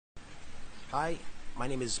Hi, my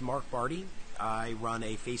name is Mark Bardi. I run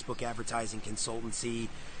a Facebook advertising consultancy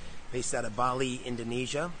based out of Bali,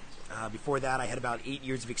 Indonesia. Before that, I had about 8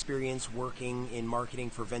 years of experience working in marketing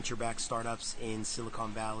for venture-backed startups in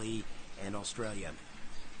Silicon Valley and Australia.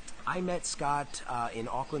 I met Scott in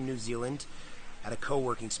Auckland, New Zealand at a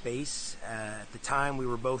co-working space. At the time, we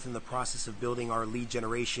were both in the process of building our lead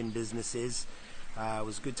generation businesses. It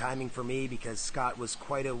was good timing for me because Scott was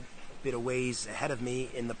quite a bit of ways ahead of me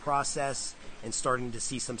in the process and starting to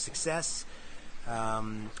see some success.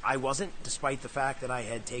 I wasn't, despite the fact that I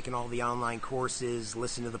had taken all the online courses,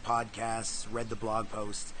 listened to the podcasts, read the blog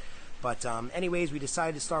posts. But anyways, we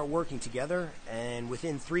decided to start working together, and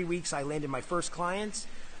within 3 weeks I landed my first clients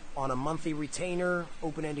on a monthly retainer,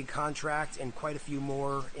 open-ended contract, and quite a few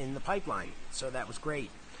more in the pipeline. So that was great.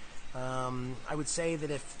 I would say that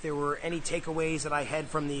if there were any takeaways that I had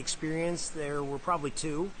from the experience, there were probably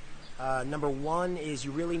two. Number one is you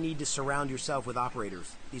really need to surround yourself with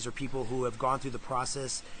operators. These are people who have gone through the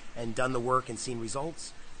process and done the work and seen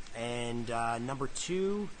results. And number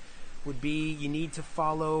two would be you need to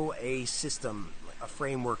follow a system, a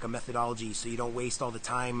framework, a methodology, so you don't waste all the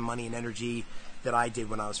time, money, and energy that I did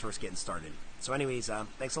when I was first getting started. So anyways,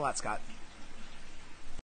 thanks a lot, Scott.